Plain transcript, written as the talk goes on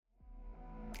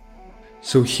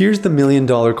So here's the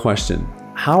 $1,000,000 question.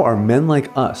 How are men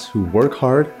like us who work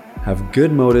hard, have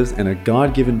good motives, and a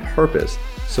God-given purpose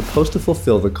supposed to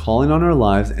fulfill the calling on our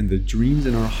lives and the dreams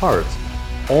in our hearts,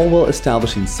 all while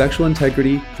establishing sexual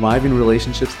integrity, thriving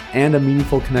relationships, and a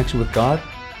meaningful connection with God?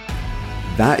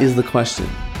 That is the question,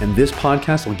 and this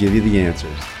podcast will give you the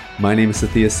answers. My name is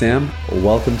Sathya Sam.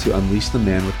 Welcome to Unleash the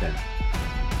Man Within.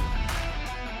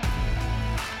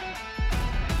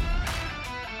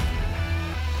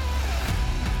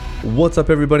 What's up,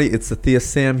 everybody? It's Sathya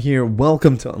Sam here.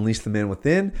 Welcome to Unleash the Man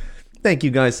Within. Thank you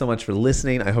guys so much for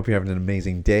listening. I hope you're having an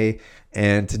amazing day.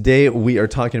 And today we are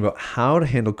talking about how to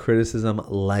handle criticism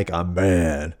like a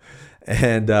man.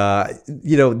 And,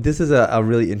 this is a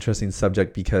really interesting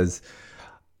subject because,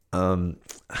 and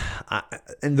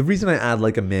the reason I add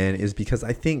like a man is because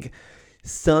I think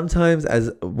sometimes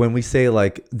when we say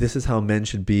like, this is how men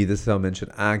should be, this is how men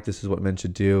should act, this is what men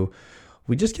should do,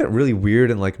 we just get really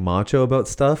weird and like macho about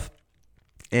stuff.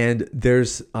 And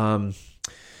there's a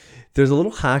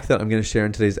little hack that I'm going to share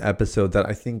in today's episode that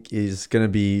I think is going to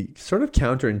be sort of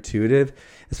counterintuitive,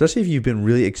 especially if you've been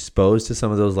really exposed to some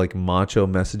of those like macho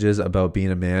messages about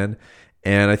being a man.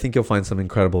 And I think you'll find some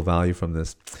incredible value from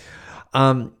this.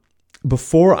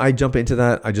 Before I jump into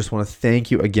that, I just want to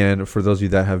thank you again for those of you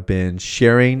that have been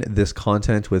sharing this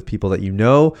content with people that you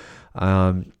know.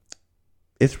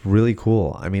 It's really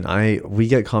cool. I mean, we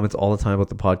get comments all the time about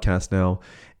the podcast now,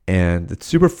 and it's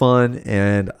super fun.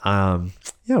 And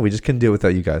we just couldn't do it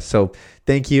without you guys. So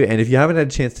thank you. And if you haven't had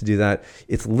a chance to do that,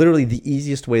 it's literally the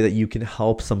easiest way that you can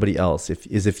help somebody else.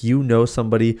 If you know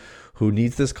somebody who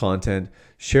needs this content,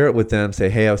 share it with them.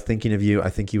 Say, hey, I was thinking of you. I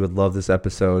think you would love this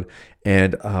episode.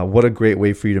 And what a great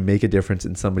way for you to make a difference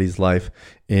in somebody's life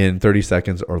in 30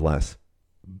 seconds or less.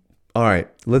 All right,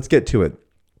 let's get to it.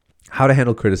 How to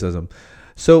handle criticism.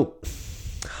 So,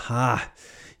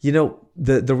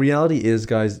 the reality is,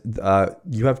 guys,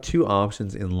 you have two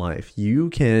options in life. You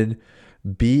can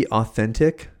be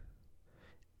authentic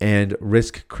and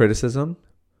risk criticism,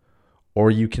 or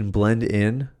you can blend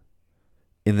in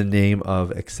the name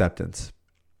of acceptance.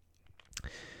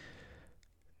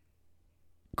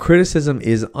 Criticism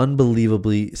is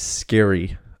unbelievably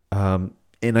scary, and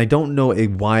I don't know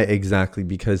why exactly,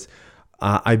 because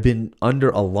I've been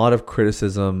under a lot of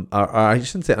criticism. I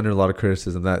shouldn't say under a lot of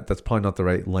criticism. That's probably not the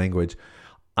right language.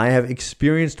 I have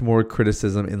experienced more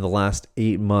criticism in the last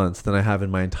 8 months than I have in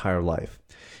my entire life.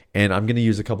 And I'm going to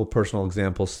use a couple personal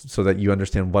examples so that you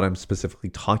understand what I'm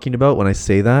specifically talking about when I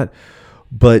say that.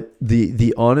 But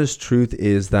the honest truth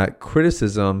is that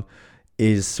criticism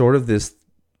is sort of this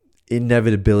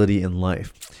inevitability in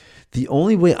life. The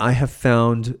only way I have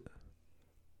found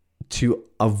to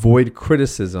avoid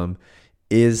criticism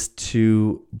is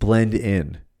to blend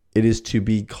in. It is to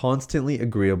be constantly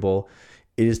agreeable.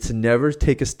 It is to never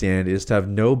take a stand. It is to have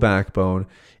no backbone.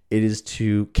 It is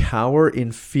to cower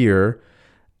in fear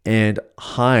and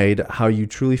hide how you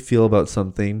truly feel about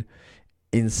something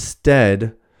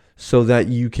instead, so that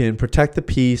you can protect the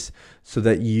peace, so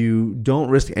that you don't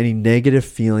risk any negative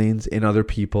feelings in other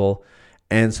people,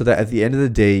 and so that at the end of the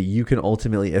day, you can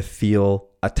ultimately feel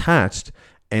attached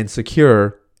and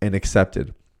secure and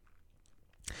accepted.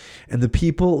 And the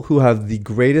people who have the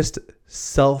greatest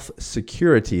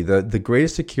self-security, the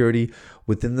greatest security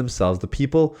within themselves, the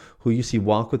people who you see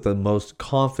walk with the most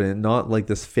confident, not like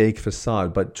this fake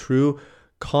facade, but true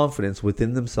confidence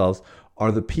within themselves,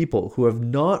 are the people who have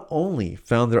not only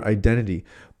found their identity,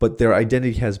 but their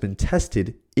identity has been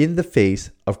tested in the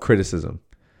face of criticism.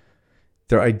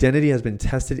 Their identity has been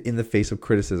tested in the face of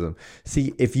criticism.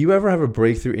 See, if you ever have a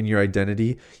breakthrough in your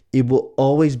identity, it will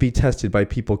always be tested by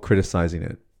people criticizing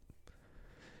it.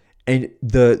 And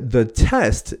the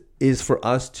test is for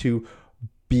us to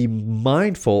be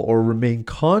mindful or remain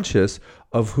conscious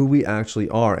of who we actually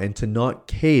are and to not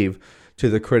cave to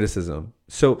the criticism.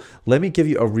 So let me give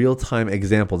you a real-time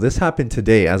example. This happened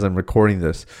today as I'm recording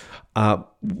this.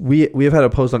 We have had a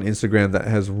post on Instagram that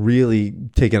has really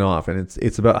taken off, and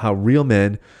it's about how real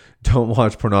men don't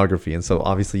watch pornography. And so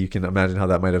obviously you can imagine how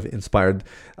that might have inspired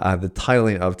the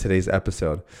titling of today's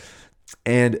episode.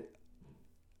 And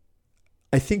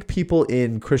I think people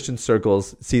in Christian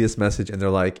circles see this message and they're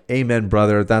like, amen,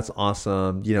 brother, that's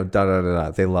awesome.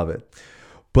 They love it.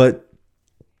 But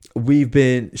we've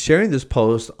been sharing this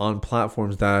post on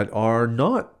platforms that are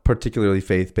not particularly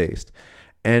faith-based.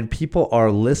 And people are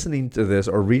listening to this,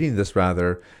 or reading this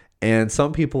rather, and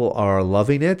some people are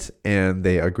loving it and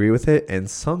they agree with it, and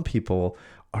some people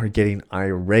are getting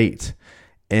irate.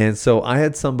 And so I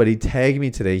had somebody tag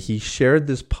me today. He shared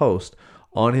this post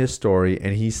on his story,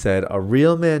 and he said, a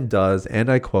real man does, and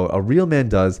I quote, a real man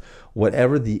does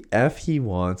whatever the F he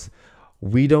wants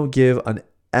we don't give an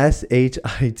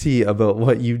SHIT about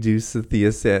what you do,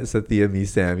 Sathya me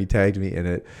Sam. He tagged me in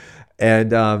it.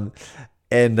 And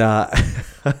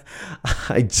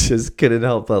I just couldn't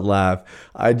help but laugh.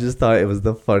 I just thought it was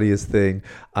the funniest thing.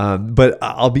 But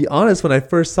I'll be honest, when I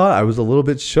first saw it, I was a little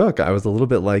bit shook. I was a little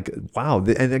bit like, wow.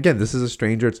 And again, this is a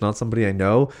stranger. It's not somebody I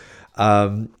know.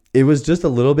 It was just a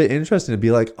little bit interesting to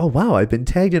be like, oh, wow, I've been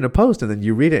tagged in a post. And then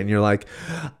you read it and you're like,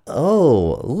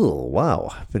 oh, ooh, wow,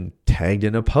 I've been tagged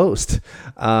in a post.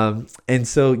 And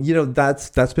so,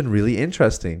 that's been really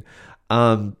interesting.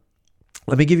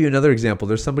 Let me give you another example.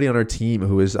 There's somebody on our team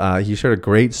who is, he shared a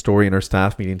great story in our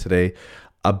staff meeting today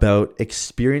about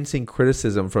experiencing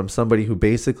criticism from somebody who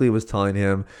basically was telling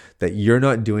him that you're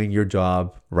not doing your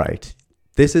job right.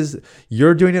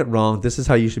 You're doing it wrong. This is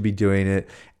how you should be doing it.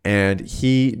 And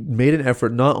he made an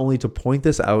effort not only to point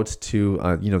this out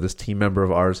to, this team member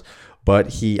of ours, but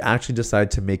he actually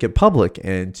decided to make it public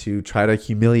and to try to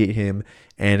humiliate him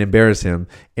and embarrass him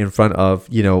in front of,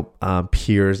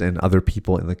 peers and other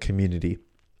people in the community.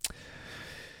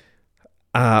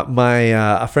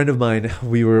 A friend of mine,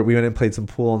 we went and played some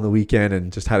pool on the weekend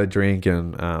and just had a drink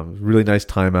and really nice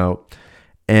time out.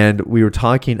 And we were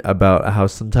talking about how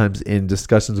sometimes in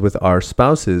discussions with our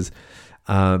spouses,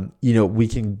 we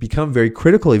can become very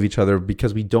critical of each other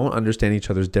because we don't understand each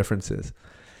other's differences.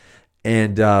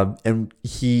 And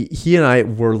he and I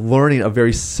were learning a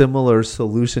very similar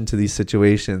solution to these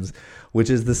situations, which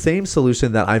is the same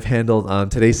solution that I've handled on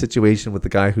today's situation with the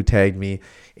guy who tagged me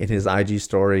in his IG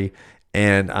story.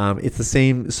 And it's the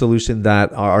same solution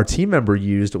that our team member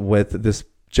used with this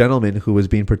gentleman who was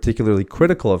being particularly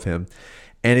critical of him.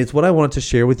 And it's what I wanted to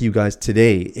share with you guys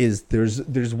today is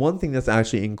there's one thing that's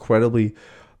actually incredibly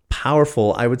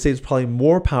powerful. I would say it's probably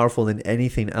more powerful than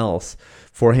anything else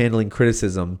for handling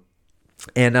criticism.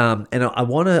 And I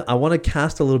want to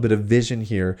cast a little bit of vision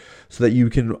here so that you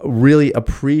can really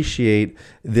appreciate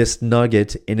this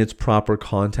nugget in its proper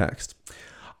context.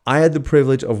 I had the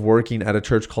privilege of working at a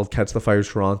church called Catch the Fire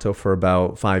Toronto for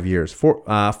about 4 years.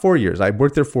 I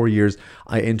worked there 4 years.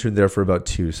 I interned there for about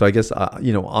 2. So I guess,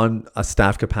 on a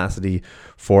staff capacity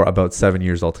for about 7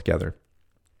 years altogether.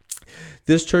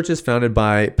 This church is founded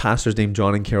by pastors named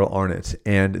John and Carol Arnott,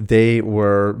 and they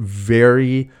were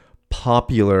very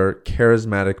popular,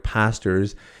 charismatic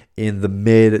pastors in the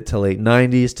mid to late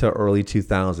 90s to early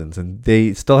 2000s. And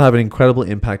they still have an incredible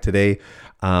impact today.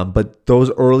 But those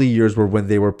early years were when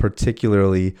they were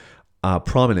particularly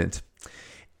prominent.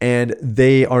 And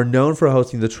they are known for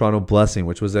hosting the Toronto Blessing,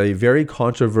 which was a very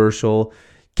controversial,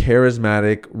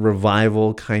 charismatic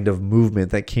revival kind of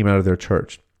movement that came out of their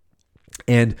church.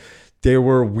 And there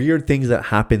were weird things that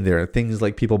happened there. Things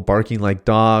like people barking like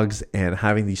dogs and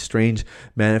having these strange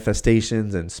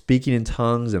manifestations and speaking in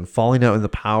tongues and falling out in the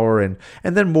power. And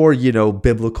then more,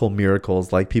 biblical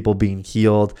miracles like people being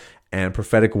healed and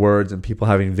prophetic words and people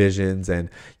having visions and,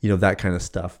 that kind of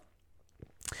stuff.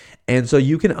 And so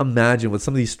you can imagine with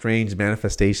some of these strange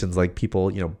manifestations, like people,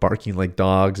 barking like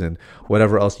dogs and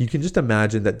whatever else, you can just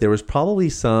imagine that there was probably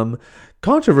some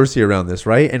controversy around this,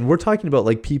 right? And we're talking about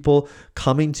like people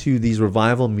coming to these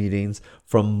revival meetings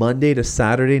from Monday to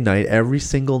Saturday night, every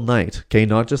single night, okay?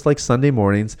 Not just like Sunday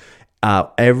mornings,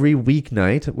 every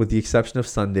weeknight, with the exception of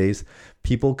Sundays,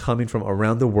 people coming from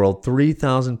around the world,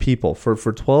 3,000 people for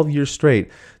 12 years straight.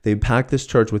 They packed this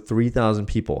church with 3,000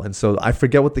 people. And so I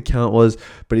forget what the count was,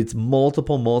 but it's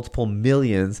multiple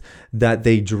millions that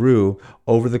they drew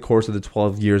over the course of the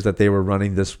 12 years that they were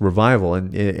running this revival.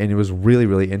 And it was really,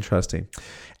 really interesting.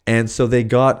 And so they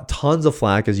got tons of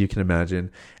flack, as you can imagine.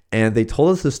 And they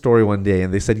told us this story one day,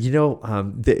 and they said,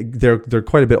 they're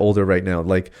quite a bit older right now.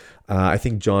 Like, I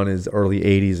think John is early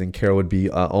 80s, and Carol would be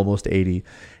almost 80.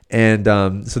 And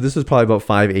so this was probably about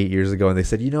 5-8 years ago. And they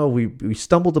said, we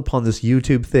stumbled upon this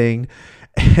YouTube thing,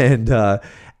 and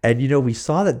we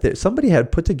saw that somebody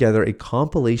had put together a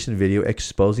compilation video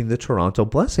exposing the Toronto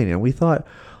Blessing, and we thought,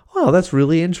 wow, that's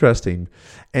really interesting.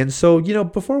 And so,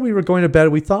 before we were going to bed,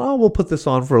 we thought, oh, we'll put this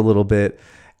on for a little bit.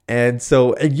 And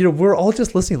so, we're all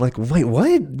just listening like, wait,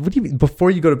 what? What do you mean?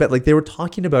 Before you go to bed, like they were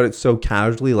talking about it so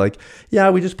casually, like, yeah,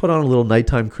 we just put on a little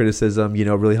nighttime criticism,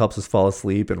 really helps us fall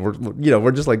asleep. And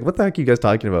we're just like, what the heck are you guys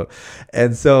talking about?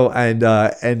 And so,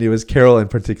 and it was Carol in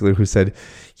particular who said,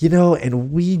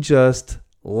 and we just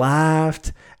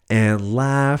laughed and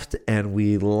laughed and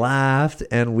we laughed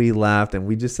and we laughed. And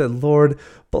we just said, Lord,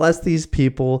 bless these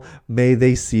people. May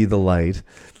they see the light.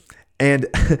 And,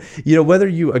 whether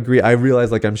you agree, I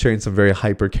realize like I'm sharing some very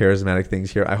hyper charismatic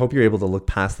things here. I hope you're able to look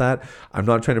past that. I'm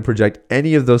not trying to project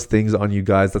any of those things on you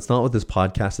guys. That's not what this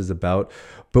podcast is about.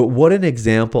 But what an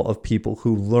example of people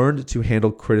who learned to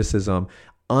handle criticism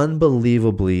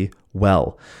unbelievably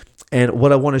well. And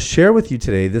what I want to share with you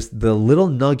today, the little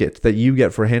nugget that you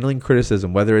get for handling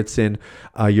criticism, whether it's in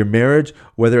your marriage,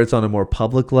 whether it's on a more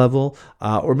public level,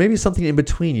 or maybe something in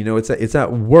between. It's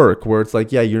at work where it's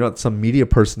like, yeah, you're not some media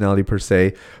personality per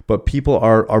se, but people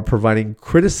are providing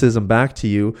criticism back to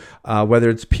you, whether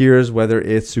it's peers, whether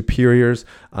it's superiors,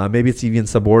 maybe it's even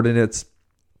subordinates.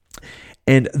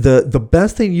 And the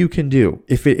best thing you can do,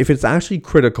 if it's actually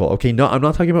critical, okay, no, I'm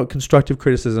not talking about constructive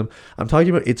criticism. I'm talking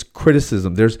about it's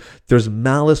criticism. There's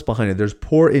malice behind it. There's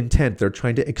poor intent. They're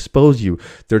trying to expose you.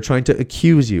 They're trying to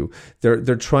accuse you.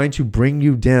 They're trying to bring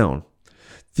you down.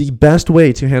 The best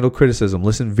way to handle criticism,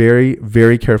 listen very,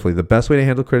 very carefully. The best way to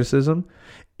handle criticism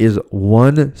is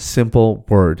one simple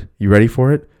word. You ready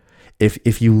for it?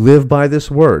 If you live by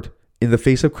this word in the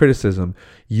face of criticism,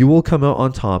 you will come out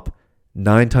on top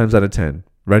 9 times out of 10.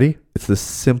 Ready? It's the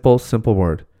simple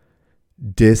word.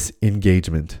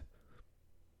 Disengagement.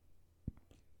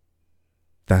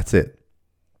 That's it.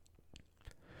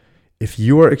 If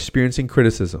you are experiencing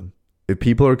criticism, if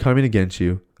people are coming against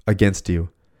you,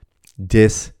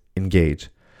 disengage.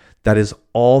 That is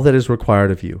all that is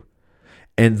required of you.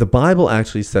 And the Bible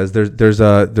actually says there's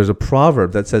a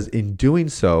proverb that says, in doing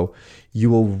so, you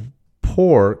will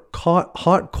pour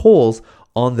hot coals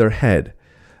on their head.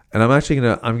 And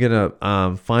I'm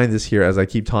gonna find this here as I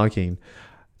keep talking.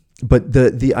 But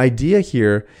the idea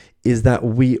here is that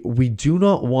we do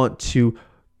not want to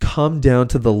come down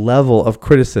to the level of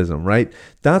criticism, right?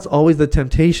 That's always the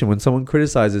temptation when someone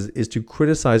criticizes, is to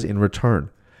criticize in return.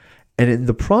 And in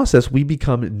the process, we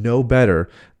become no better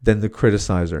than the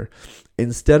criticizer.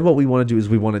 Instead, what we want to do is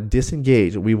we want to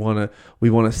disengage. We want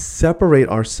to separate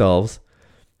ourselves,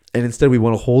 and instead we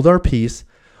want to hold our peace.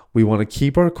 We want to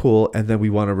keep our cool, and then we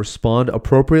want to respond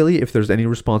appropriately if there's any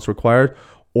response required,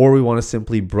 or we want to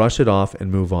simply brush it off and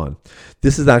move on.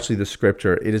 This is actually the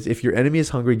scripture. It is, if your enemy is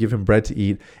hungry, give him bread to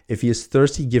eat. If he is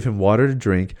thirsty, give him water to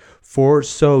drink. For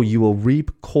so you will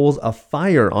reap coals of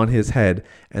fire on his head,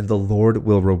 and the Lord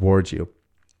will reward you.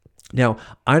 Now,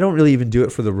 I don't really even do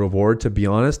it for the reward, to be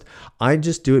honest. I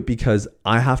just do it because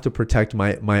I have to protect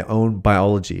my own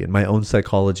biology and my own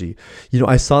psychology.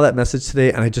 I saw that message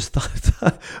today and I just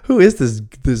thought, who is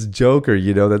this joker,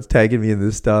 that's tagging me in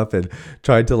this stuff and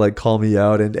tried to like call me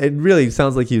out. And it really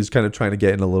sounds like he was kind of trying to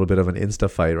get in a little bit of an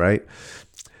Insta fight, right?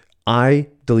 I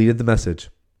deleted the message.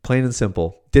 Plain and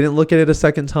simple. Didn't look at it a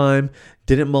second time,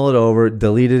 didn't mull it over,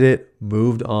 deleted it,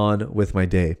 moved on with my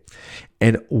day.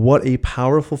 And what a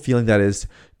powerful feeling that is,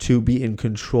 to be in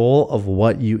control of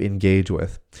what you engage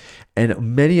with.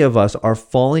 And many of us are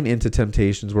falling into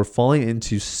temptations. We're falling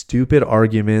into stupid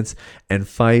arguments and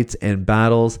fights and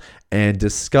battles and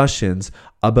discussions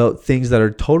about things that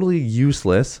are totally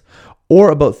useless, or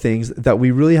about things that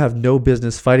we really have no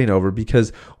business fighting over,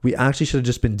 because we actually should have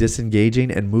just been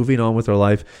disengaging and moving on with our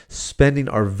life, spending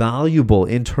our valuable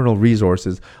internal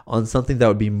resources on something that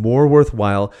would be more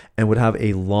worthwhile and would have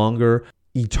a longer,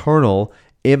 eternal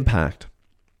impact.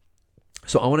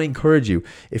 So I want to encourage you,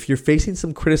 if you're facing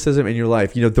some criticism in your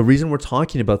life, the reason we're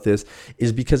talking about this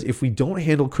is because if we don't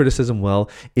handle criticism well,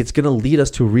 it's going to lead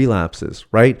us to relapses,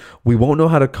 right? We won't know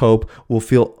how to cope. We'll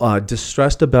feel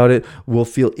distressed about it. We'll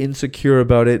feel insecure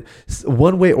about it.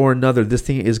 One way or another, this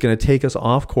thing is going to take us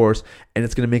off course, and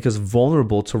it's going to make us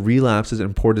vulnerable to relapses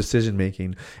and poor decision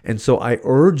making. And so I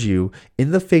urge you,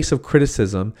 in the face of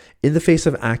criticism, in the face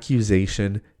of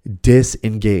accusation,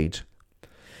 disengage.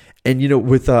 And,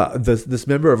 with this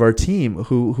member of our team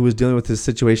who was dealing with this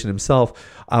situation himself,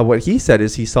 what he said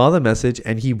is he saw the message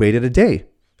and he waited a day.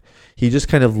 He just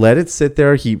kind of let it sit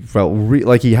there. He felt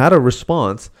like he had a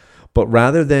response, but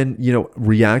rather than,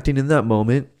 reacting in that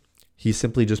moment, he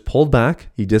simply just pulled back.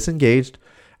 He disengaged.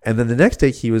 And then the next day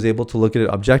he was able to look at it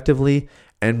objectively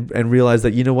and realize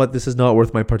that, this is not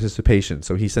worth my participation.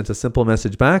 So he sent a simple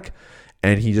message back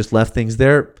and he just left things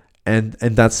there. And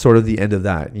that's sort of the end of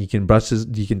that. You can dust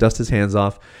his hands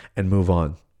off and move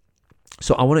on.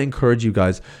 So I want to encourage you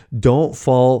guys, don't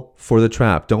fall for the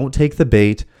trap. Don't take the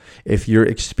bait. If you're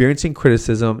experiencing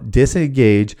criticism,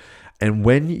 disengage. And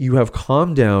when you have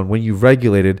calmed down, when you've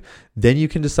regulated, then you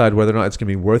can decide whether or not it's going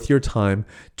to be worth your time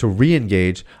to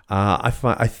re-engage. I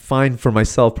find for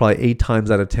myself probably 8 times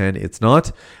out of 10 it's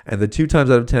not. And the 2 times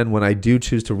out of 10 when I do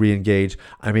choose to re-engage,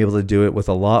 I'm able to do it with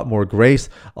a lot more grace,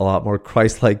 a lot more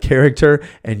Christ-like character,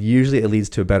 and usually it leads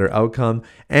to a better outcome.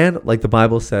 And like the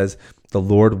Bible says, the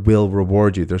Lord will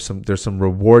reward you. There's some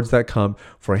rewards that come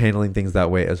for handling things that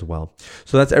way as well.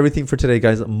 So that's everything for today,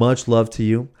 guys. Much love to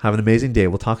you. Have an amazing day.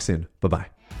 We'll talk soon. Bye-bye.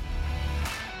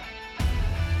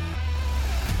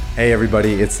 Hey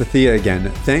everybody, it's Sathya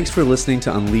again. Thanks for listening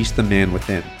to Unleash the Man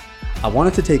Within. I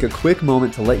wanted to take a quick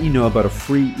moment to let you know about a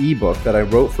free ebook that I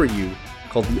wrote for you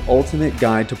called The Ultimate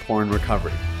Guide to Porn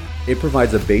Recovery. It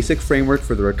provides a basic framework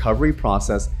for the recovery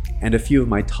process and a few of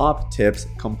my top tips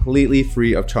completely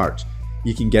free of charge.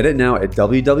 You can get it now at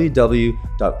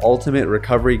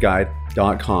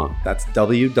www.ultimaterecoveryguide.com. That's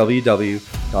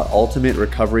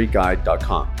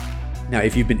www.ultimaterecoveryguide.com. Now,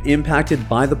 if you've been impacted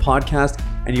by the podcast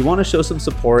and you want to show some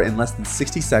support in less than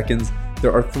 60 seconds,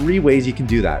 there are 3 ways you can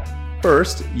do that.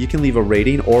 First, you can leave a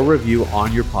rating or review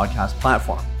on your podcast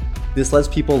platform. This lets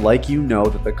people like you know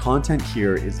that the content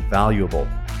here is valuable.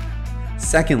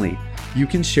 Secondly, you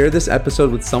can share this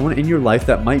episode with someone in your life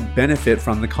that might benefit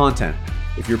from the content.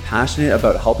 If you're passionate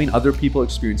about helping other people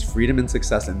experience freedom and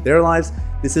success in their lives,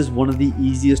 this is one of the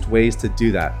easiest ways to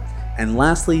do that. And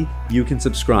lastly, you can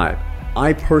subscribe.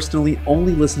 I personally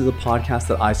only listen to the podcast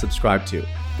that I subscribe to.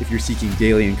 If you're seeking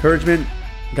daily encouragement,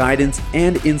 guidance,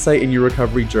 and insight in your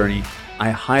recovery journey, I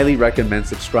highly recommend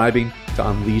subscribing to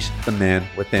Unleash the Man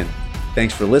Within.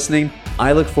 Thanks for listening.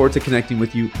 I look forward to connecting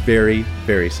with you very,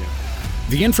 very soon.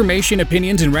 The information,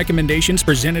 opinions, and recommendations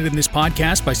presented in this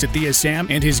podcast by Sathya Sam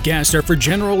and his guests are for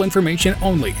general information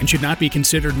only and should not be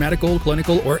considered medical,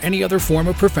 clinical, or any other form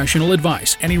of professional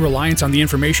advice. Any reliance on the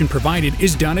information provided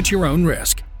is done at your own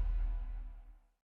risk.